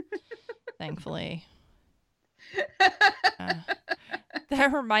thankfully.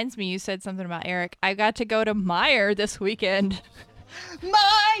 That reminds me, you said something about Eric. I got to go to Meijer this weekend. Meijer!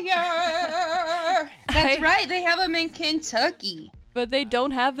 That's right, they have them in Kentucky. But they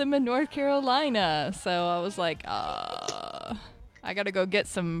don't have them in North Carolina, so I was like, I gotta go get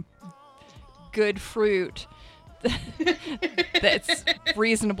some good fruit that's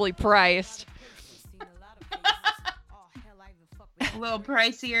reasonably priced. A little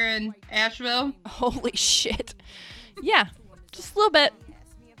pricier in Asheville. Holy shit. Yeah, just a little bit.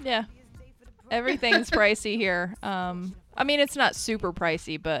 Yeah. Everything's pricey here. I mean, it's not super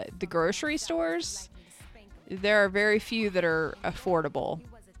pricey, but the grocery stores, there are very few that are affordable.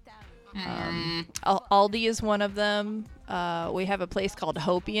 Aldi is one of them. We have a place called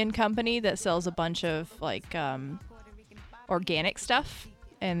Hopi and Company that sells a bunch of like organic stuff,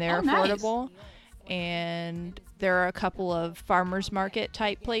 and they're affordable. Nice. And there are a couple of farmers market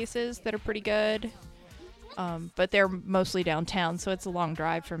type places that are pretty good, but they're mostly downtown, so it's a long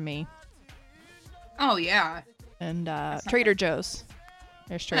drive from me. Oh yeah. And Trader Joe's.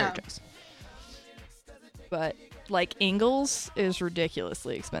 There's Trader Joe's. But like Ingles is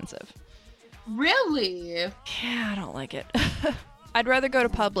ridiculously expensive. Really? Yeah, I don't like it. I'd rather go to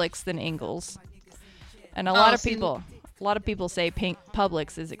Publix than Ingles. And a lot of people say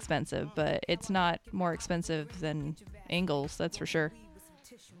Publix is expensive, but it's not more expensive than Ingles, that's for sure.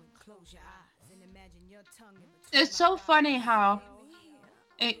 It's so funny how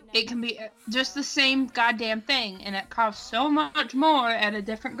it can be just the same goddamn thing, and it costs so much more at a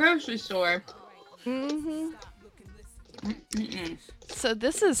different grocery store. Mm-hmm. So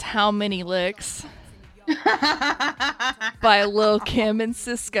this is How Many Licks by Lil Kim and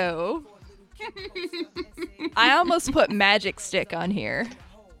Cisco. I almost put Magic Stick on here.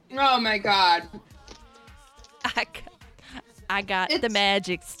 Oh my god. I got the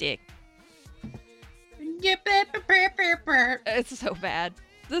Magic Stick. It's so bad.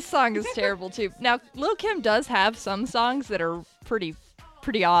 This song is terrible too. Now, Lil Kim does have some songs that are pretty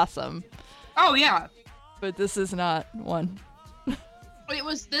awesome. Oh yeah. But this is not one. It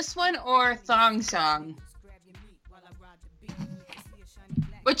was this one or Thong Song.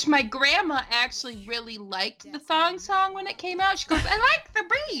 Which my grandma actually really liked the Thong Song when it came out. She goes, I like the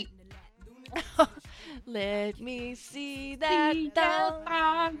beat. Let me see that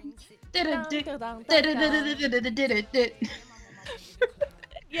thong.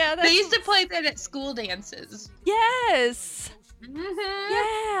 Yeah, They used to play that at school dances. Yes. Mm-hmm.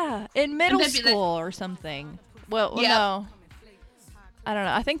 Yeah, in middle that'd be school or something. Well, Yep. no. I don't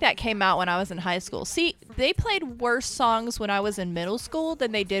know. I think that came out when I was in high school. See, they played worse songs when I was in middle school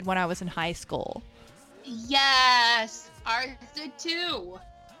than they did when I was in high school. Yes, ours did too.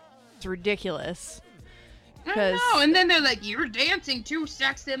 It's ridiculous. I don't know. And then they're like, "You're dancing too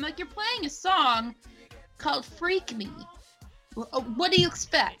sexy." I'm like, "You're playing a song called "Freak Me." What do you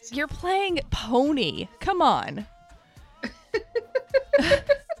expect? You're playing Pony. Come on.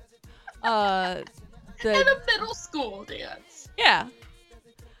 In The a middle school dance. yeah.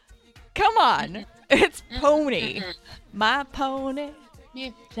 Come on. It's Pony. My pony.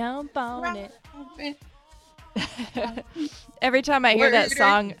 Yeah. Jump on it. Every time I hear that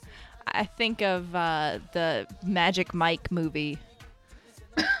song, I think of the Magic Mike movie.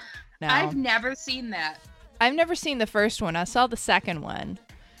 No. I've never seen that. I've never seen the first one. I saw the second one,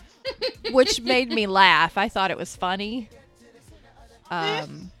 which made me laugh. I thought it was funny.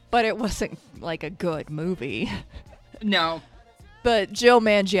 But it wasn't like a good movie. No. But Jill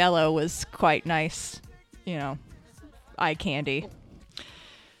Manganiello was quite nice, eye candy.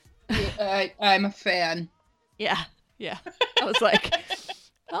 I'm a fan. Yeah. I was like,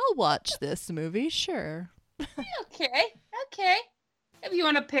 I'll watch this movie, sure. Okay. If you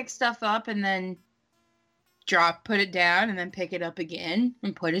want to pick stuff up and then put it down and then pick it up again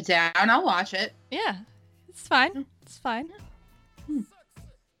and put it down, I'll watch it. Yeah, it's fine. It's fine.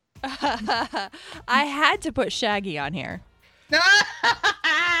 I had to put Shaggy on here.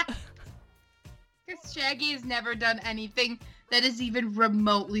 Because Shaggy has never done anything that is even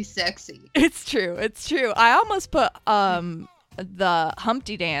remotely sexy. It's true. I almost put the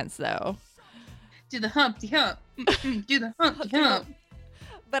Humpty Dance though. Do the Humpty Hump. Do the Humpty Hump.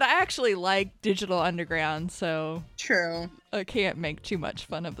 But I actually like Digital Underground, so True. I can't make too much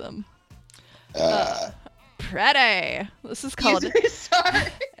fun of them. Pretty. This is called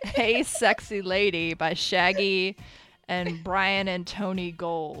Sorry. Hey Sexy Lady by Shaggy and Brian and Tony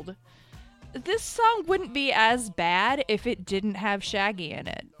Gold. This song wouldn't be as bad if it didn't have Shaggy in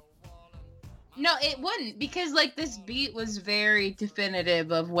it. No, it wouldn't, because like this beat was very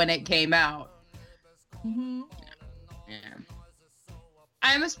definitive of when it came out. Mm-hmm. Yeah.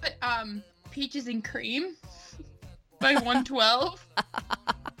 I almost put Peaches and Cream by 112.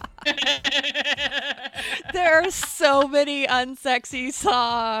 There are so many unsexy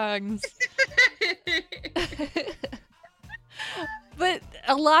songs. But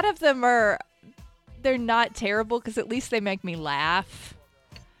a lot of them they're not terrible because at least they make me laugh.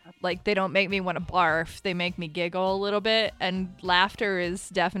 Like, they don't make me want to barf. They make me giggle a little bit, and laughter is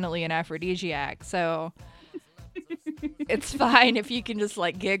definitely an aphrodisiac, so it's fine if you can just,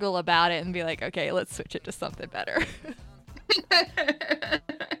 like, giggle about it and be like, okay, let's switch it to something better.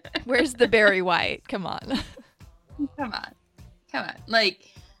 Where's the Barry White? Come on. Come on.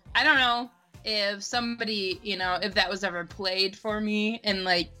 Like, I don't know if somebody, if that was ever played for me and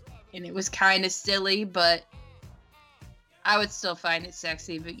it was kind of silly, but I would still find it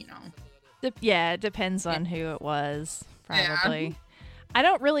sexy, but Yeah, it depends on who it was, probably.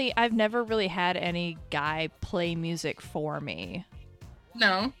 Yeah. I've never really had any guy play music for me.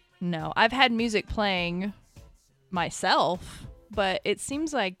 No. I've had music playing myself, but it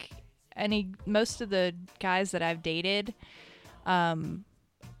seems like most of the guys that I've dated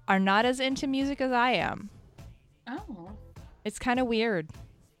are not as into music as I am. Oh. It's kind of weird,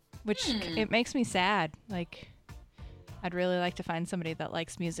 which it makes me sad. Like, I'd really like to find somebody that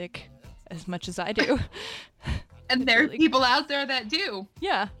likes music as much as I do. And there are people out there that do.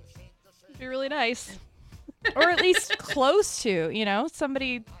 Yeah. It'd be really nice. Or at least close to,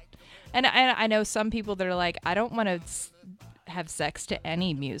 somebody. And I know some people that are like, I don't want to have sex to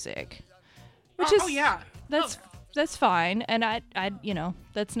any music. Which is, yeah. That's fine. And I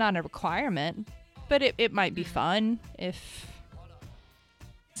that's not a requirement. But it might be fun if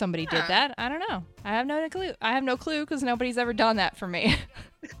somebody did that. I don't know. I have no clue because nobody's ever done that for me.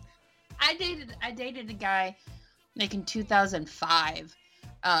 I dated a guy like in 2005,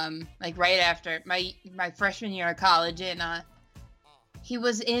 like right after my freshman year of college, and he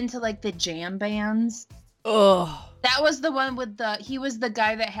was into like the jam bands. Oh, that was the one with he was the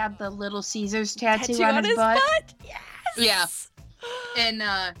guy that had the Little Caesars tattoo on his butt. Yes. Yeah. And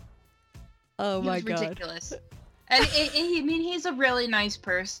oh he my was god, ridiculous. And I mean, he's a really nice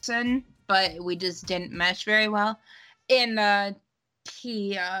person, but we just didn't mesh very well. And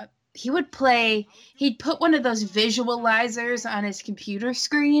he would play. He'd put one of those visualizers on his computer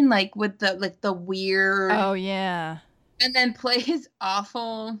screen, like with the weird. Oh yeah. And then play his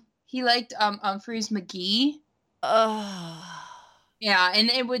awful. He liked Humphreys McGee. Ugh. Yeah, and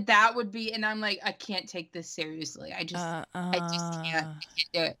that would be, and I'm like, I can't take this seriously. I just can't. I can't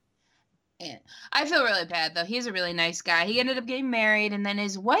do it. And I feel really bad though. He's a really nice guy. He ended up getting married, and then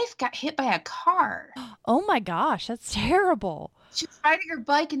his wife got hit by a car. Oh my gosh, that's terrible. She was riding her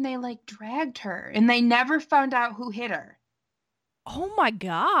bike, and they like dragged her, and they never found out who hit her. Oh my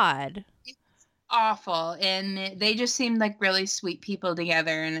God. It's awful, and they just seemed like really sweet people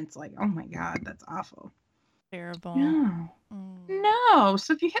together, and it's like, oh my God, that's awful. Terrible. No. No.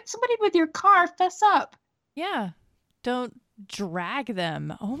 So if you hit somebody with your car, fess up. Yeah. Don't drag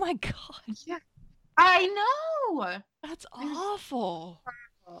them. Oh my God. Yeah. I know. That's awful.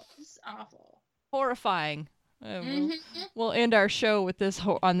 It's awful. Horrifying. We'll end our show with this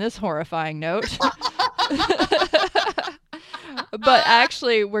on this horrifying note. But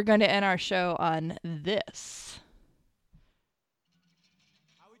actually, we're going to end our show on this.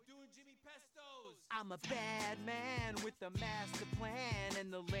 How we doing, Jimmy Pestos? I'm a bad man with a master plan,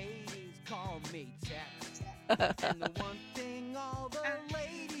 and the ladies call me Tex. And the one thing all the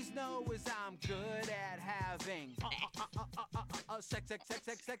ladies know is I'm good at having sex.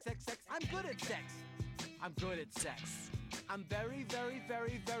 I'm good at sex. I'm good at sex. I'm very, very,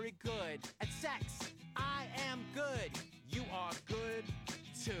 very, very good at sex. I am good. You are good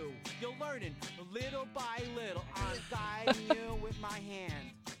too. You're learning little by little. I'm guiding you with my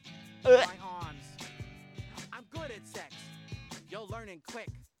hand, my arms. I'm good at sex. You're learning quick.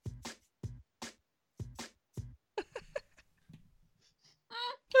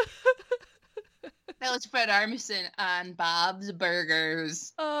 That was Fred Armisen on Bob's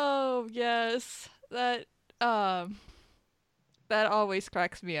Burgers. Oh, yes. That always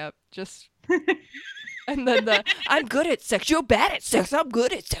cracks me up. Just and then I'm good at sex, you're bad at sex. I'm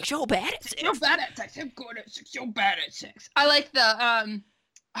good at sex, you're bad at sex. You're bad at sex. I'm good at sex. You're bad at sex. I like the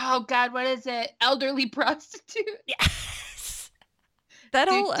oh God, what is it? Elderly prostitute. Yes. That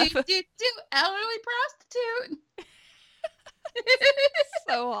whole elderly prostitute.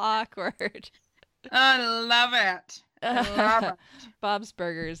 So awkward. I love it. I love it. Bob's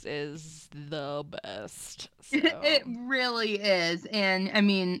Burgers is the best. So. It really is. And I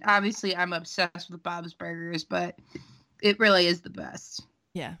mean, obviously I'm obsessed with Bob's Burgers, but it really is the best.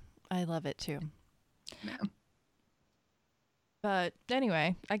 Yeah, I love it too. Yeah. But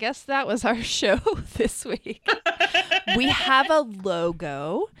anyway, I guess that was our show this week. We have a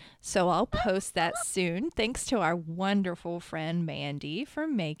logo, so I'll post that soon. Thanks to our wonderful friend Mandy for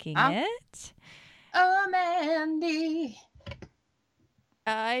making it. Oh, Mandy.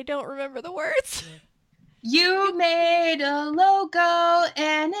 I don't remember the words. You made a logo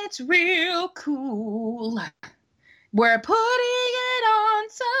and it's real cool. We're putting it on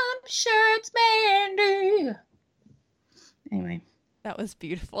some shirts, Mandy. Anyway. That was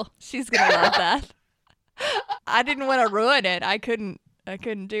beautiful. She's going to love that. I didn't want to ruin it. I couldn't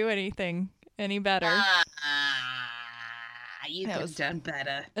do anything any better. You could have done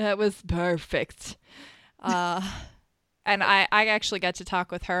better. That was perfect. And I actually got to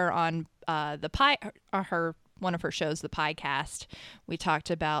talk with her on one of her shows, the Piecast. We talked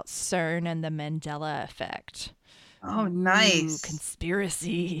about CERN and the Mandela effect. Oh, nice. Ooh,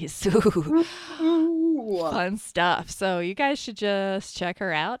 conspiracies. Ooh. Fun stuff. So you guys should just check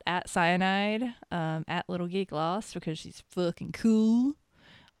her out at Cyanide, at Little Geek Lost, because she's fucking cool.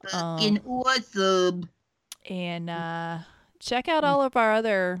 Fucking awesome. And check out all of our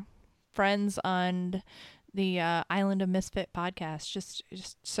other friends on the Island of Misfit podcast. Just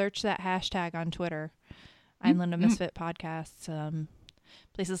search that hashtag on Twitter, Island of Misfit podcasts.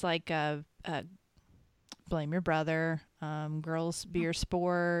 Places like Blame Your Brother, Girls Beer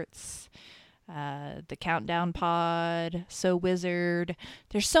Sports, the Countdown Pod, So Wizard.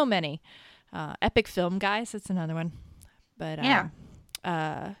 There's so many. Epic Film Guys, that's another one. But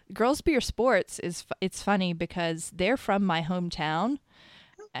Girls Beer Sports it's funny because they're from my hometown,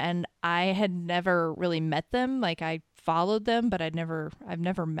 and I had never really met them. Like, I followed them, but I've never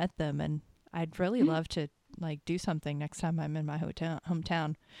met them, and I'd really love to like do something next time I'm in my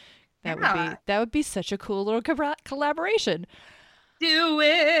hometown. That would be such a cool little collaboration. Do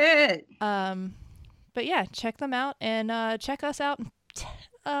it. But yeah, check them out and check us out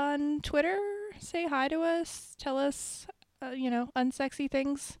on Twitter. Say hi to us. Tell us, unsexy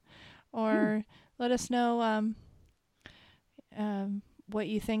things, or let us know what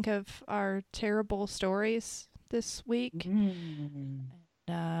you think of our terrible stories this week.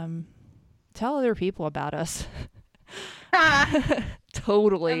 Mm. Tell other people about us.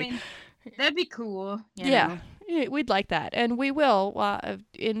 Totally. I mean, that'd be cool. Yeah, we'd like that, and we will.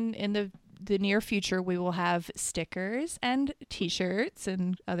 In the near future, we will have stickers and T-shirts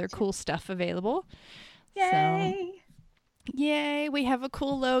and other cool stuff available. Yay! So, yay! We have a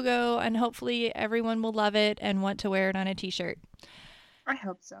cool logo, and hopefully everyone will love it and want to wear it on a T-shirt. I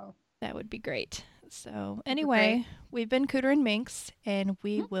hope so. That would be great. So anyway, we've been Cooter and Minx, and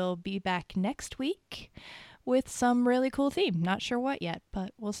we will be back next week with some really cool theme. Not sure what yet,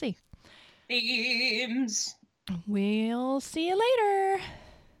 but we'll see. Themes. We'll see you later.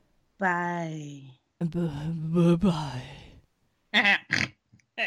 Bye. Bye-bye.